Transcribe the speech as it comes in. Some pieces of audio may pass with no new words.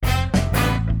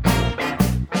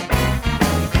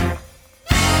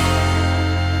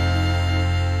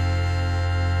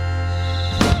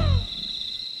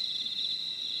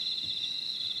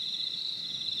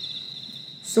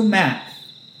So, Matt,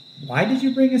 why did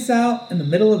you bring us out in the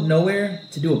middle of nowhere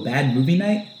to do a bad movie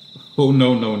night? Oh,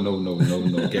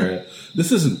 no, Garrett.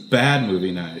 This isn't bad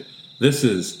movie night. This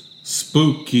is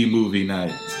spooky movie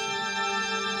night.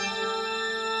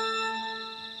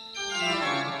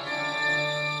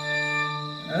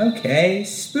 Okay,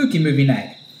 spooky movie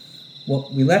night. Well,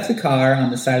 we left the car on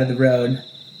the side of the road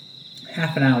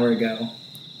half an hour ago,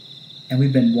 and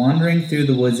we've been wandering through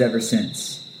the woods ever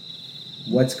since.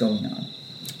 What's going on?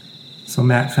 So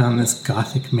Matt found this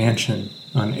gothic mansion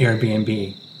on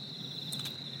Airbnb.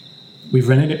 We've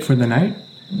rented it for the night,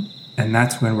 and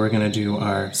that's when we're going to do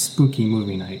our spooky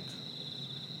movie night.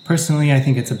 Personally, I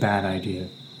think it's a bad idea.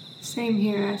 Same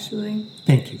here, actually.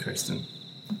 Thank you, Kirsten.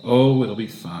 Oh, it'll be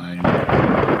fine.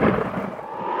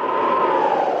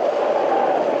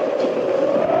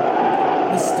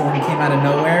 This storm came out of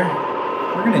nowhere.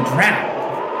 We're gonna drown.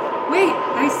 Wait,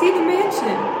 I see the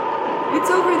mansion. It's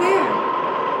over there.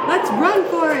 Let's run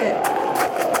for it.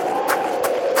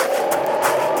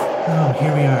 Oh,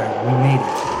 here we are. We made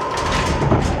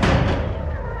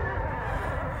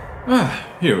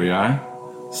it. Here we are.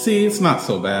 See, it's not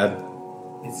so bad.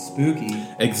 It's spooky.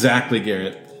 Exactly,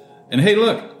 Garrett. And hey,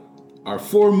 look, our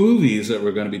 4 movies that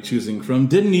we're going to be choosing from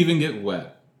didn't even get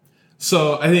wet.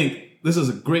 So I think this is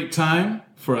a great time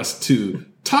for us to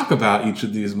talk about each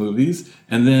of these movies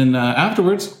and then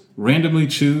afterwards randomly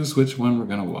choose which one we're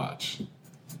going to watch.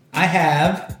 I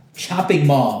have Chopping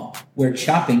Mall, where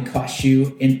chopping costs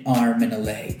you an arm and a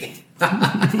leg.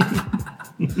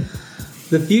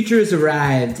 The future has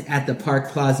arrived at the Park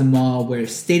Plaza Mall, where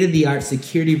state-of-the-art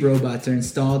security robots are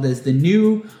installed as the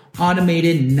new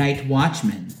automated night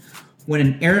watchman. When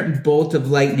an errant bolt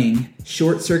of lightning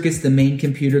short-circuits the main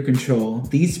computer control,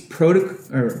 these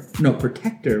protector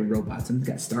robots, I've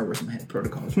got Star Wars in my head,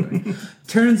 protocols, right?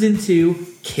 Turns into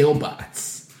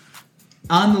killbots.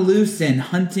 On the loose and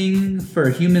hunting for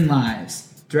human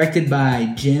lives. Directed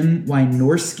by Jim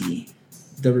Wynorski.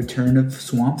 The Return of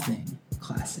Swamp Thing.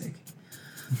 Classic.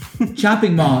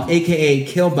 Chopping Mall, a.k.a.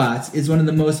 Killbots, is one of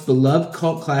the most beloved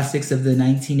cult classics of the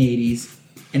 1980s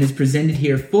and is presented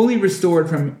here fully restored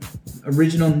from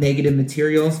original negative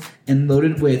materials and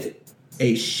loaded with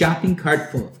a shopping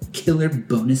cart full of killer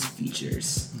bonus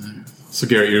features. So,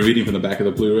 Garrett, you're reading from the back of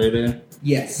the Blu-ray there?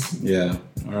 Yes. Yeah.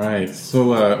 All right. So,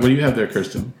 what do you have there,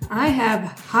 Kirsten? I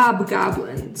have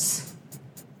Hobgoblins.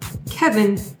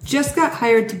 Kevin just got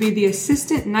hired to be the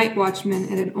assistant night watchman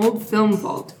at an old film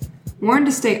vault. Warned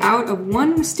to stay out of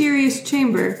one mysterious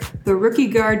chamber, the rookie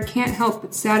guard can't help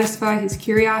but satisfy his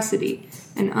curiosity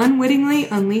and unwittingly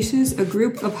unleashes a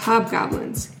group of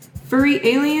hobgoblins, furry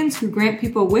aliens who grant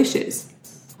people wishes,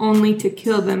 only to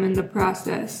kill them in the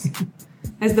process.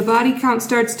 As the body count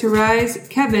starts to rise,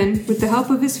 Kevin, with the help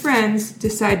of his friends,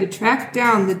 decide to track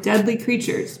down the deadly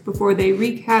creatures before they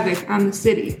wreak havoc on the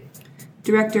city.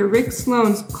 Director Rick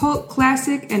Sloan's cult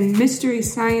classic and Mystery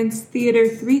Science Theater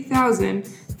 3000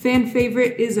 fan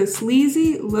favorite is a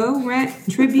sleazy, low-rent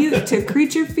tribute to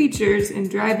creature features and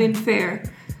drive-in fare.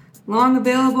 Long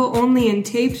available only in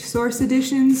taped source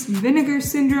editions, Vinegar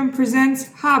Syndrome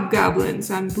presents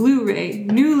Hobgoblins on Blu-ray,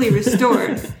 newly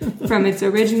restored from its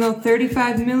original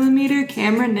 35mm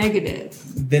camera negative.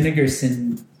 Vinegar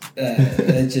Syndrome,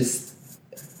 that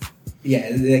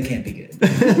can't be good.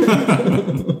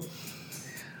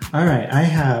 All right, I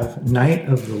have Night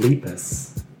of the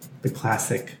Lepus, the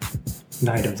classic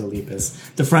Night of the Lepus.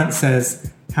 The front says,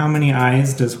 "How many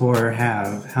eyes does horror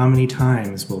have? How many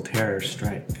times will terror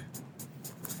strike?"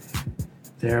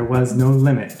 There was no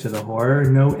limit to the horror,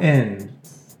 no end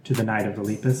to the Night of the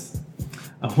Lepus.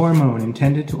 A hormone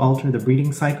intended to alter the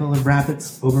breeding cycle of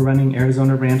rabbits overrunning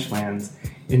Arizona ranchlands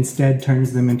instead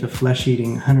turns them into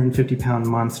flesh-eating 150-pound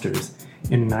monsters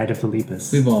in Night of the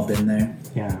Lepus. We've all been there.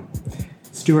 Yeah.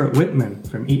 Stuart Whitman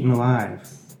from Eaten Alive,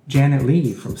 Janet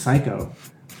Leigh from Psycho,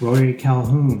 Rory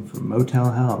Calhoun from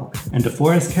Motel Hell, and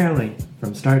DeForest Kelley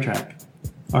from Star Trek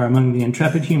are among the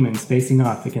intrepid humans facing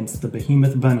off against the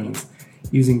behemoth bunnies,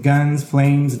 using guns,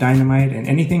 flames, dynamite, and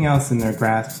anything else in their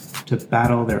grasp to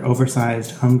battle their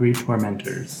oversized, hungry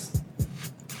tormentors.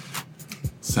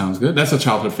 Sounds good. That's a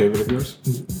childhood favorite of yours?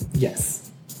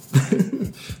 Yes.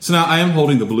 So now I am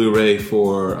holding the Blu-ray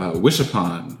for Wish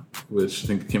Upon, which I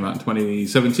think came out in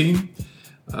 2017.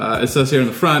 It says here in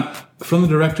the front, from the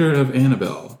director of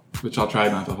Annabelle, which I'll try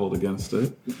not to hold against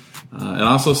it. It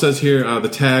also says here, the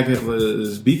tag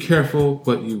is, "Be careful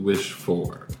what you wish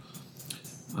for."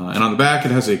 And on the back,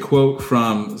 it has a quote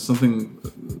from something,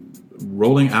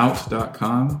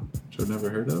 rollingout.com, which I've never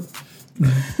heard of.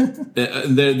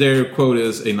 Their quote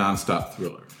is, "A nonstop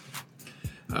thriller."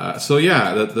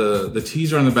 The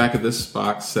teaser on the back of this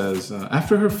box says,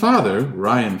 after her father,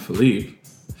 Ryan Philippe.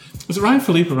 Was it Ryan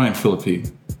Philippe or Ryan Philippi?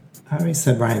 I always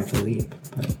said Ryan Philippe,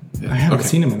 but I haven't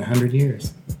seen him in 100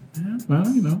 years. Yeah,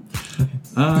 well,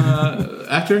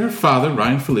 after her father,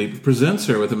 Ryan Philippe, presents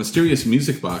her with a mysterious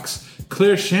music box,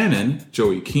 Claire Shannon,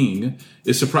 Joey King,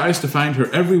 is surprised to find her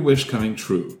every wish coming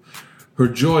true. Her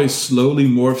joy slowly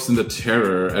morphs into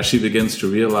terror as she begins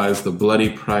to realize the bloody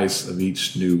price of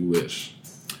each new wish.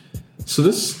 So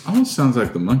this almost sounds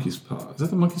like the monkey's paw. Is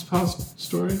that the monkey's paw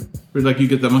story? Where like you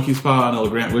get the monkey's paw and it'll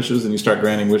grant wishes, and you start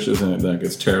granting wishes, and it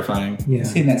gets terrifying. Yeah. I've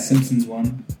seen that Simpsons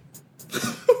one.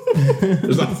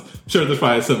 Sure, there's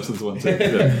probably a Simpsons one too.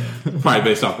 Yeah. Probably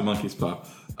based off the monkey's paw.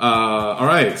 All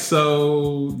right,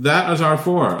 so that is our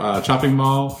 4: Chopping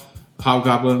Mall,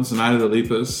 Hobgoblins, Night of the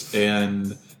Lepus,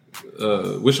 and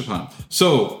Wish-a-Pon.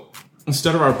 So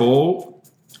instead of our bowl,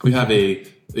 we have a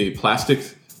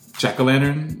plastic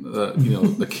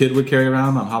jack-o'-lantern, the kid would carry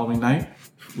around on Halloween night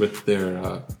with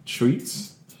their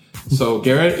treats. So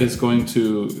Garrett is going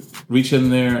to reach in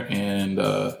there and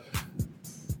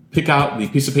pick out the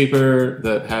piece of paper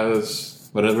that has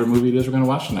whatever movie it is we're going to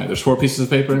watch tonight. There's 4 pieces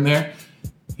of paper in there.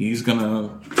 He's going to,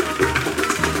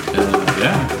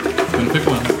 pick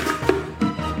one.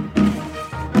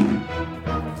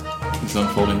 He's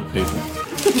unfolding the paper.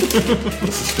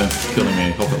 The suspense is killing me.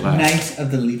 I hope it lasts. Night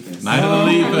of the Lepus. Night of the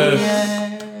Lepus.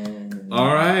 Yeah.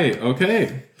 All right.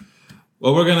 Okay.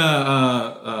 Well, we're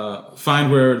gonna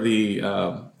find where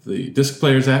the disc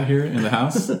player's at here in the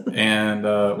house and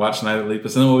watch Night of the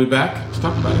Lepus, and then we'll be back to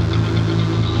talk about it.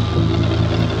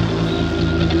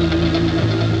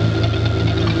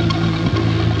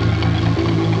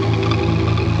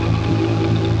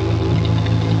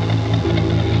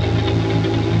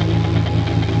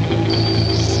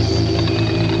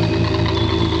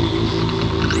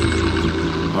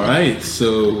 Right,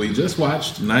 so we just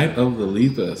watched Night of the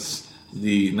Lepus,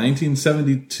 the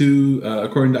 1972,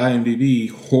 according to IMDb,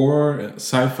 horror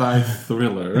sci-fi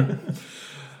thriller.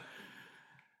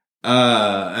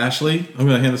 Ashley, I'm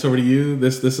going to hand this over to you.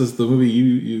 This is the movie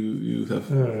you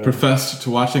have professed to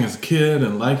watching as a kid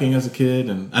and liking as a kid,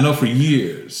 and I know for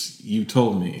years you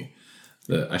told me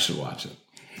that I should watch it.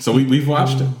 So we've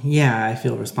watched it. Yeah, I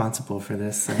feel responsible for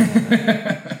this.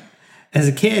 As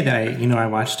a kid, I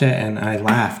watched it and I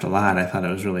laughed a lot. I thought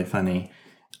it was really funny.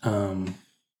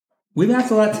 We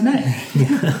laughed a lot tonight.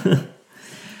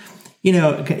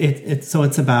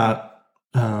 It's about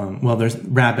there's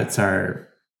rabbits are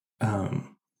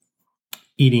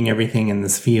eating everything in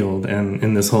this field and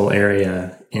in this whole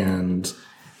area, and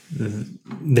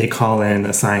they call in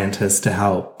a scientist to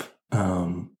help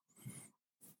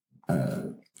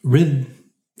rid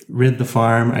the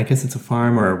farm. I guess it's a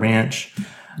farm or a ranch.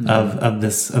 Of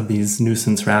these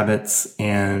nuisance rabbits,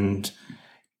 and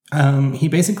he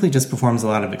basically just performs a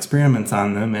lot of experiments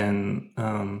on them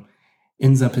and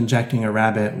ends up injecting a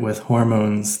rabbit with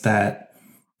hormones that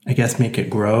I guess make it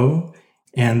grow,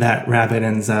 and that rabbit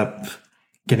ends up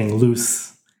getting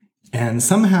loose and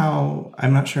somehow,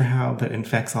 I'm not sure how, but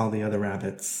infects all the other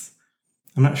rabbits.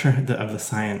 I'm not sure of the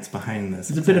science behind this.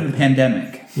 It's a bit of a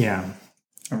pandemic. Yeah.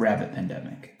 A rabbit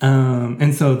pandemic.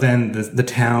 And so then the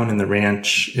town and the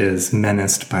ranch is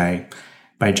menaced by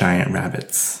giant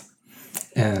rabbits.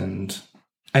 And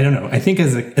I don't know. I think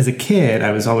as a kid,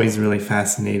 I was always really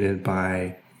fascinated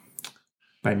by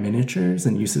miniatures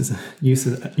and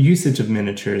usage of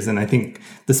miniatures. And I think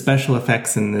the special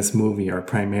effects in this movie are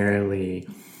primarily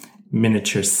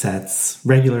miniature sets,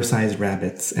 regular sized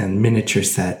rabbits and miniature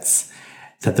sets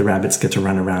that the rabbits get to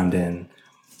run around in.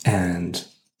 And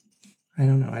I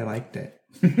don't know. I liked it.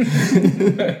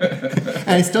 And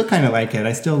I still kind of like it.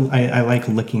 I like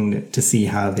looking to see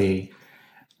how they,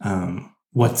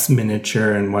 what's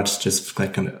miniature and what's just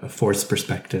like a forced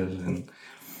perspective. And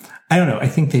I don't know. I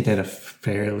think they did a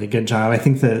fairly good job. I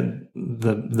think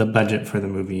the budget for the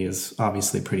movie is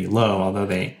obviously pretty low, although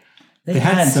they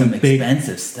had some big,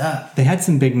 expensive stuff. They had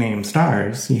some big name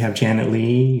stars. You have Janet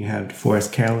Leigh, you have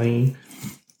DeForest Kelley.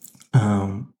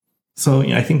 So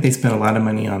I think they spent a lot of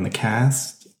money on the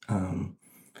cast.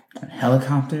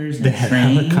 Helicopters and they had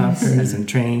helicopters and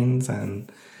trains,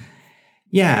 and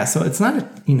yeah, so it's not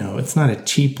a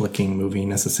cheap looking movie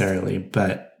necessarily,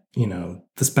 but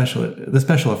the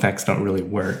special effects don't really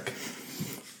work,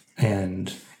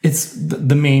 and it's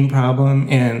the main problem.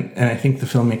 And I think the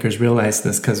filmmakers realized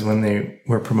this because when they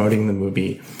were promoting the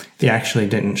movie, they actually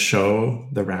didn't show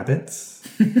the rabbits.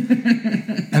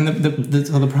 And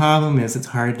the problem is it's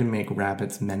hard to make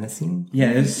rabbits menacing.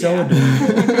 Yeah, it was so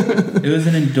adorable. It was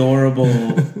an adorable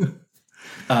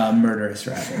murderous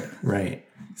rabbit. Right.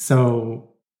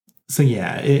 So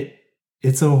yeah,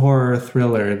 it's a horror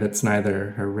thriller that's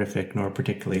neither horrific nor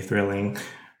particularly thrilling,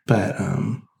 but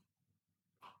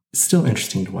it's still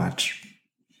interesting to watch.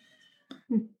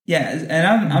 Yeah,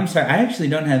 and I'm sorry, I actually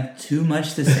don't have too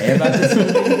much to say about this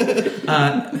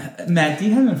movie. Matt, do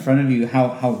you have in front of you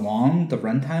how long the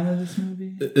runtime of this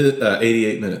movie?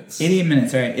 88 minutes. 88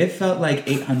 minutes, all right. It felt like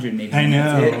 880 minutes. I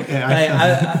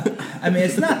know. I mean,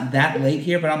 it's not that late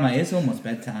here, but I'm like, it's almost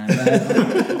bedtime.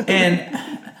 And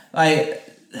like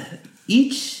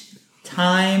each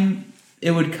time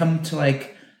it would come to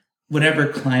like whatever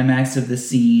climax of the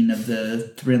scene of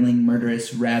the thrilling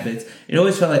murderous rabbits, it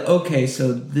always felt like, okay,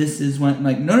 so this is when,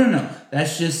 like, no,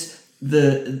 that's just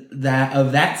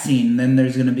that scene. Then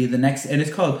there's going to be the next, and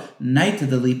it's called Night of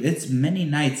the Leap. It's many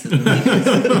nights of the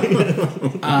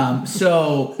Leap.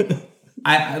 So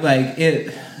I like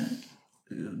it.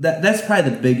 That's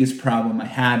probably the biggest problem I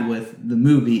had with the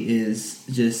movie is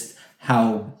just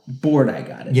how bored I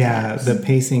got it. Yeah, the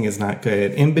pacing is not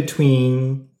good. In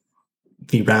between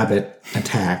the rabbit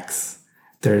attacks,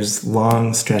 there's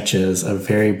long stretches of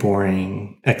very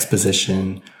boring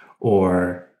exposition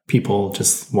or people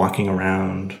just walking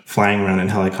around, flying around in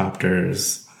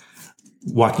helicopters,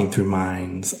 walking through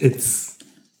mines. It's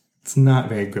not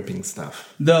very gripping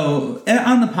stuff. Though,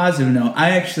 on the positive note,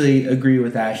 I actually agree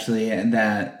with Ashley and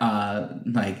that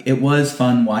like it was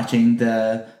fun watching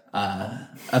the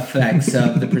effects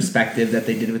of the perspective that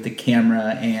they did with the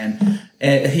camera, and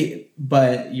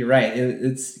but you're right,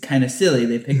 it's kind of silly.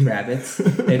 They picked rabbits,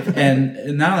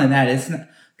 and not only that, it's not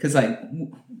because like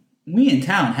we in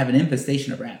town have an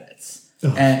infestation of rabbits,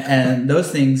 and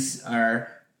those things are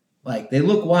like they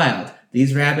look wild.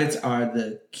 These rabbits are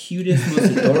the cutest,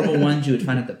 most adorable ones you would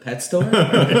find at the pet store.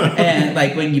 And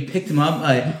like when you picked them up,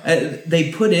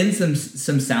 they put in some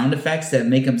sound effects that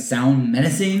make them sound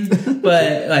menacing.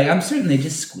 But like I'm certain they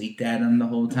just squeaked at them the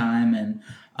whole time. And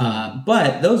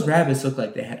but those rabbits looked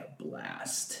like they had a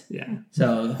blast. Yeah.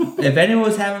 So if anyone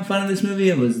was having fun in this movie,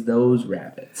 it was those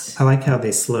rabbits. I like how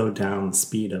they slowed down the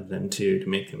speed of them too to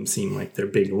make them seem like they're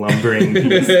big lumbering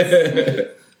beasts.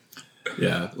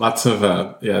 Yeah, lots of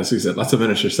as you said, lots of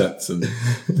miniature sets, and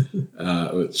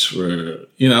which were,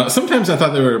 sometimes I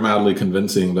thought they were mildly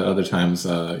convincing, but other times,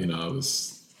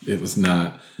 it was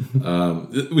not.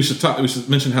 We should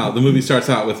mention how the movie starts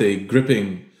out with a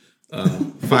gripping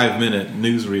 5-minute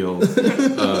newsreel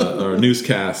or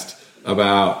newscast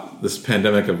about this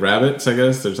pandemic of rabbits. I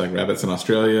guess there's like rabbits in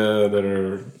Australia that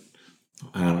are,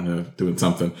 I don't know, doing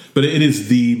something. But it is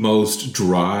the most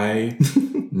dry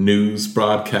news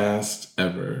broadcast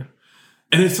ever.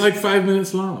 And it's like 5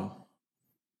 minutes long.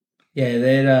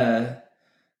 Yeah,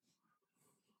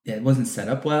 it wasn't set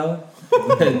up well.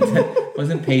 It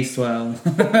wasn't paced well.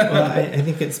 Well, I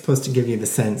think it's supposed to give you the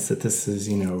sense that this is,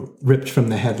 ripped from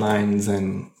the headlines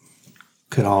and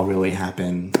could all really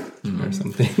happen or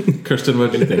something. Kirsten,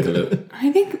 what did you think of it? I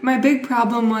think my big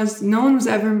problem was no one was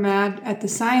ever mad at the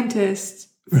scientist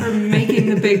for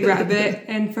making the big rabbit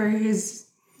and for his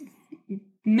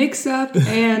mix-up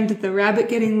and the rabbit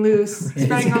getting loose,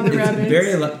 spreading all the rabbits.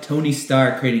 Very like Tony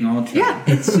Stark creating Ultron. Yeah,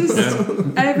 it's just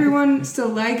everyone still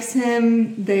likes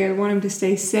him. They want him to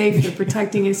stay safe. They're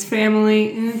protecting his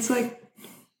family. And it's like,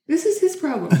 this is his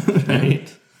problem.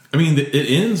 Right. I mean, it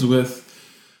ends with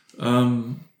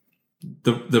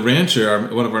the rancher,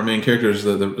 one of our main characters,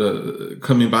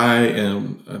 coming by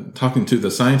and talking to the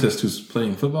scientist who's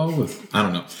playing football with, I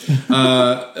don't know.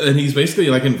 And he's basically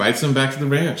like invites him back to the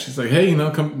ranch. He's like, hey,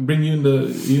 come bring you and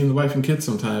the wife and kids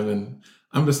sometime. And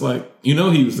I'm just like, he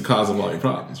was the cause of all your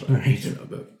problems, right?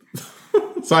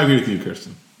 So I agree with you,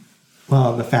 Kirsten.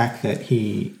 Well, the fact that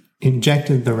he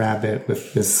injected the rabbit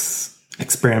with this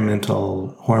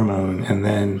experimental hormone and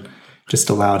then just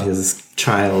allowed his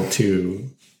child to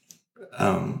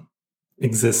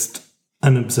exist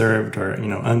unobserved or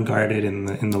unguarded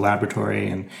in the laboratory,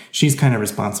 and she's kind of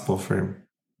responsible for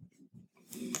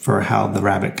how the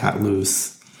rabbit got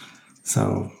loose.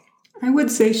 So I would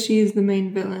say she is the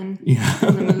main villain in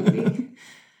the movie.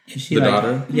 She the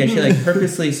daughter? Yeah, she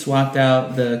purposely swapped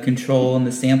out the control and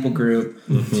the sample group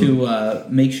to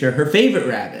make sure her favorite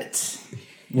rabbit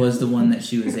was the one that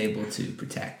she was able to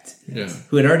protect. Yeah.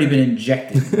 Who had already been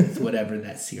injected with whatever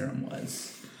that serum was.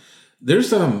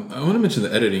 There's I want to mention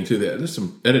the editing too. There's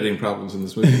some editing problems in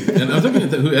this movie, and I was looking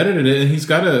at who edited it, and he's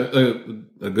got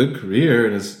a good career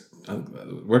and has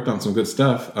worked on some good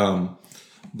stuff.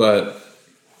 But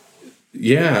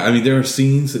yeah, I mean, there are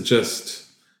scenes that just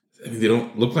they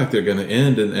don't look like they're going to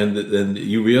end, and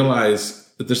you realize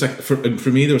that there's like for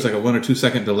me there was like a 1 or 2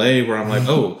 second delay where I'm like,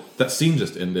 oh, that scene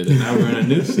just ended, and now we're in a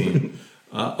new scene.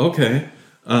 Okay,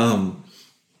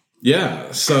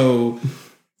 yeah, so.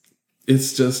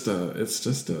 it's just a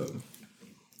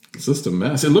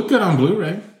mess. It looked good on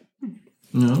Blu-ray.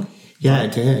 You know? Yeah,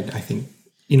 it did. I think,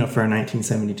 for a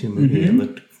 1972 movie, it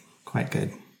looked quite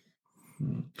good.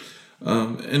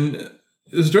 And it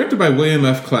was directed by William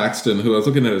F. Claxton, who I was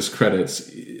looking at his credits.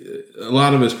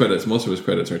 Most of his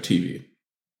credits are TV.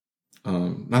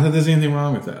 Not that there's anything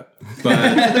wrong with that,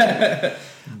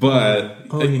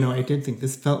 but I did think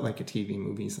this felt like a TV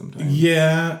movie sometimes.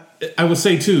 Yeah, I would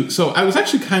say too. So I was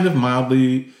actually kind of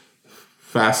mildly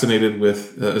fascinated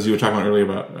with, as you were talking about earlier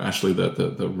about actually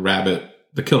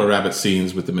the killer rabbit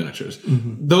scenes with the miniatures.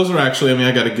 Mm-hmm. Those are actually,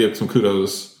 I got to give some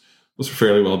kudos. Those were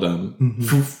fairly well done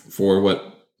for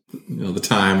what, the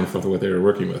time and for what they were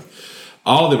working with.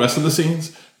 All of the rest of the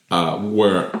scenes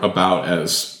were about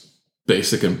as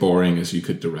basic and boring as you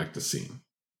could direct a scene.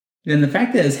 And the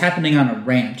fact that it's happening on a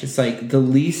ranch, it's like the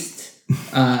least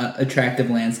attractive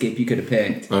landscape you could have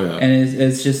picked. Oh, yeah. And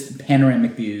it's just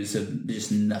panoramic views of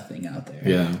just nothing out there.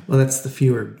 Yeah. Well, that's the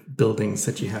fewer buildings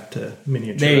that you have to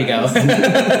miniaturize. There you go.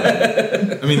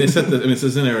 They set this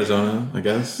is in Arizona, I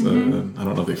guess. Mm-hmm. I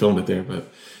don't know if they filmed it there,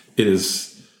 but it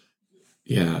is,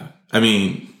 yeah.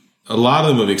 A lot of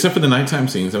the movie, except for the nighttime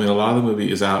scenes, a lot of the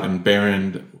movie is out in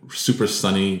barren, super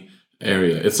sunny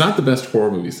area. It's not the best horror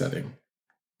movie setting.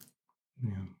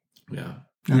 Yeah.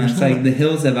 It's like the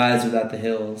hills have eyes without the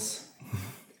hills.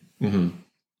 Mm-hmm.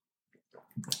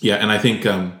 Yeah, and I think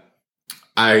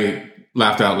I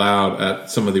laughed out loud at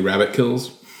some of the rabbit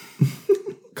kills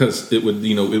because it would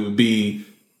be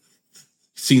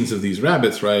scenes of these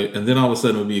rabbits, right? And then all of a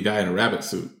sudden it would be a guy in a rabbit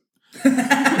suit.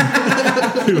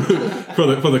 for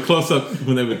the close up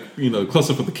when they would close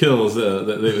up for the kills,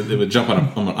 they would jump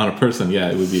on a person. Yeah,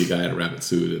 it would be a guy in a rabbit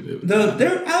suit.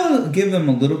 I'll give them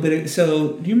a little bit.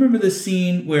 So, do you remember the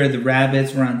scene where the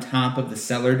rabbits were on top of the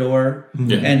cellar door and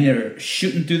they're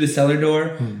shooting through the cellar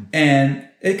door, and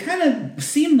it kind of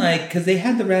seemed like because they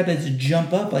had the rabbits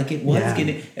jump up like it was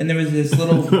getting, and there was this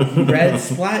little red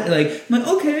spot. Like, I'm like,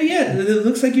 okay, yeah, it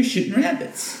looks like you're shooting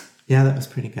rabbits. Yeah, that was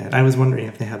pretty good. I was wondering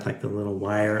if they had like the little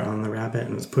wire on the rabbit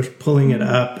and was pulling it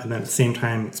up and then at the same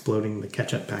time exploding the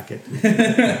ketchup packet.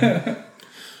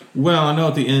 Well, I know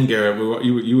at the end, Garrett,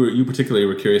 you particularly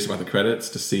were curious about the credits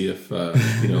to see if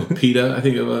PETA, I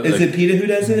think it was. Is it PETA who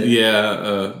does it?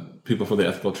 Yeah, People for the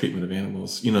Ethical Treatment of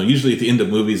Animals. Usually at the end of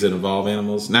movies that involve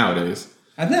animals nowadays.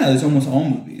 I think it's almost all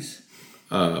movies.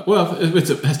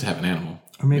 It has to have an animal.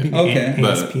 Or maybe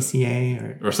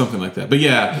ASPCA or something like that. But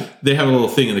yeah, they have a little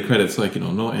thing in the credits like,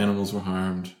 no animals were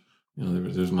harmed.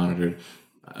 There's monitored.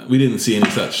 We didn't see any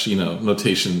such,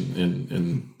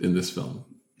 notation in this film.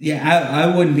 Yeah,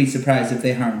 I wouldn't be surprised if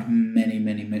they harmed many.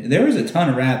 There was a ton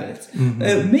of rabbits. Mm-hmm.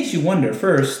 It makes you wonder,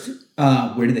 first,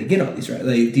 where did they get all these rabbits?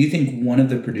 Like, do you think one of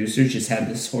the producers just had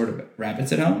this horde of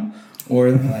rabbits at home?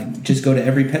 Or just go to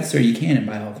every pet store you can and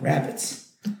buy all the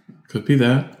rabbits? Could be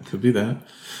that.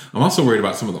 I'm also worried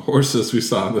about some of the horses we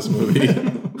saw in this movie.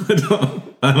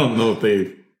 I don't know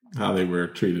how they were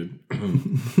treated. All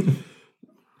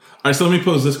right, so let me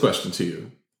pose this question to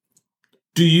you.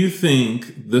 Do you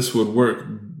think this would work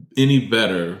any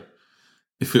better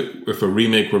if a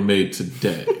remake were made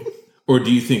today? Or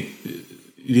do you think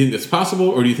it's possible,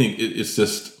 or do you think it's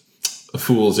just a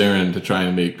fool's errand to try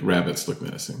and make rabbits look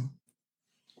menacing?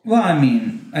 Well,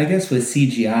 I guess with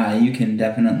CGI, you can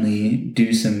definitely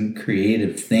do some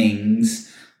creative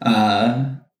things. But,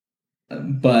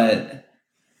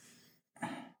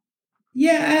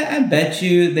 yeah, I bet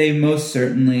you they most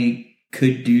certainly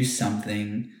could do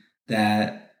something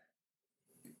that...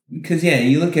 Because, yeah,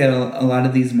 you look at a lot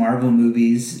of these Marvel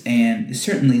movies, and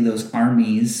certainly those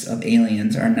armies of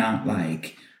aliens are not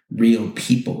like real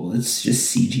people. It's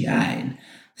just CGI.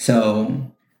 So...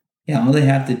 yeah, all they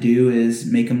have to do is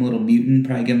make them a little mutant,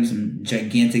 probably give them some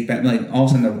gigantic back. Like, all of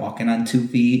a sudden they're walking on 2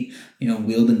 feet,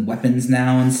 wielding weapons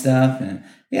now and stuff. And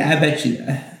yeah, I bet you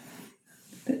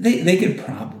they could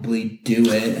probably do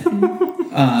it.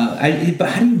 But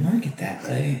how do you market that?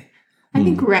 I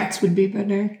think rats would be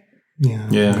better. Yeah.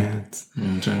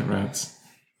 Giant rats.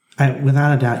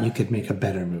 Without a doubt, you could make a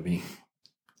better movie.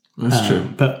 That's true.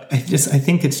 But I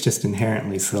think it's just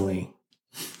inherently silly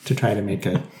to try to make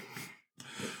a...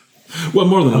 Well,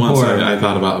 more than once, I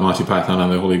thought about Monty Python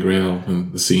and the Holy Grail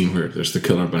and the scene where there's the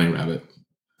killer bunny rabbit.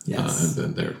 Yes. And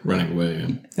then they're running away.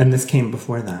 And this came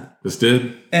before that. This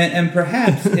did? And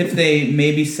perhaps if they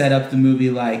maybe set up the movie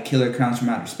like Killer Clowns from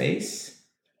Outer Space,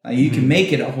 you can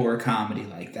make it a horror comedy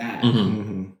like that.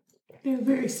 Mm-hmm. They're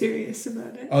very serious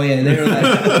about it. Oh, yeah. They were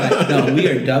like, no, we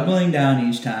are doubling down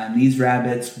each time. These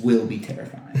rabbits will be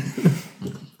terrifying.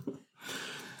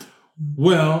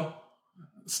 Well...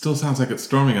 still sounds like it's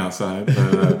storming outside.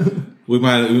 we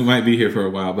might be here for a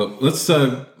while, but let's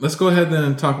go ahead then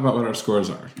and talk about what our scores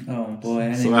are. Oh boy, I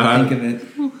didn't So even think of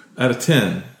it. Out of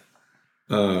 10,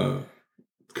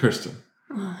 Kirsten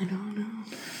I don't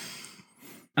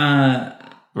know.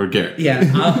 or Garrett. Yeah,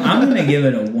 I'm gonna give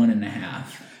it a 1.5.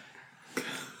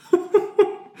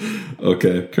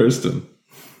 Okay, Kirsten.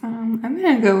 I'm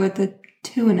gonna go with a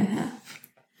 2.5.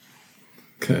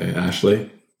 Okay,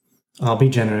 Ashley. I'll be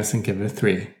generous and give it a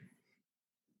 3.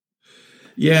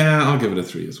 Yeah, I'll give it a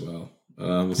 3 as well.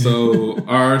 So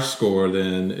our score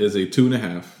then is a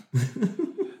 2.5.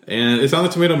 And it's on the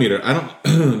tomato meter. I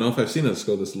don't know if I've seen a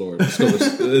score this low. It's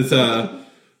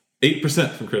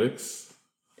 8% from critics.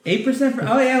 8% for.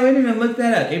 Oh yeah, we didn't even look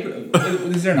that up.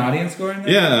 Is there an audience score in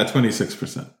there? Yeah,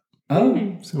 26%.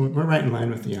 Oh, So we're right in line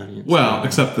with the audience. Well,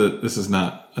 except that this is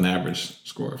not an average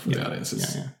score for the audience.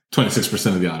 It's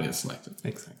 26% of the audience selected.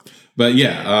 Exactly. But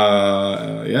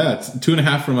it's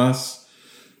 2.5 from us.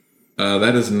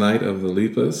 That is Night of the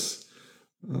Lepus.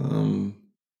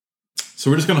 So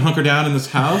we're just going to hunker down in this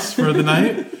house for the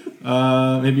night.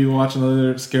 Maybe we'll watch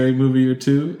another scary movie or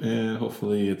two, and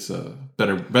hopefully it's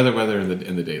better weather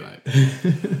in the daylight.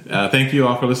 Thank you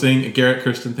all for listening. Garrett,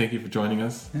 Kirsten, thank you for joining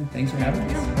us. thanks for having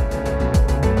us.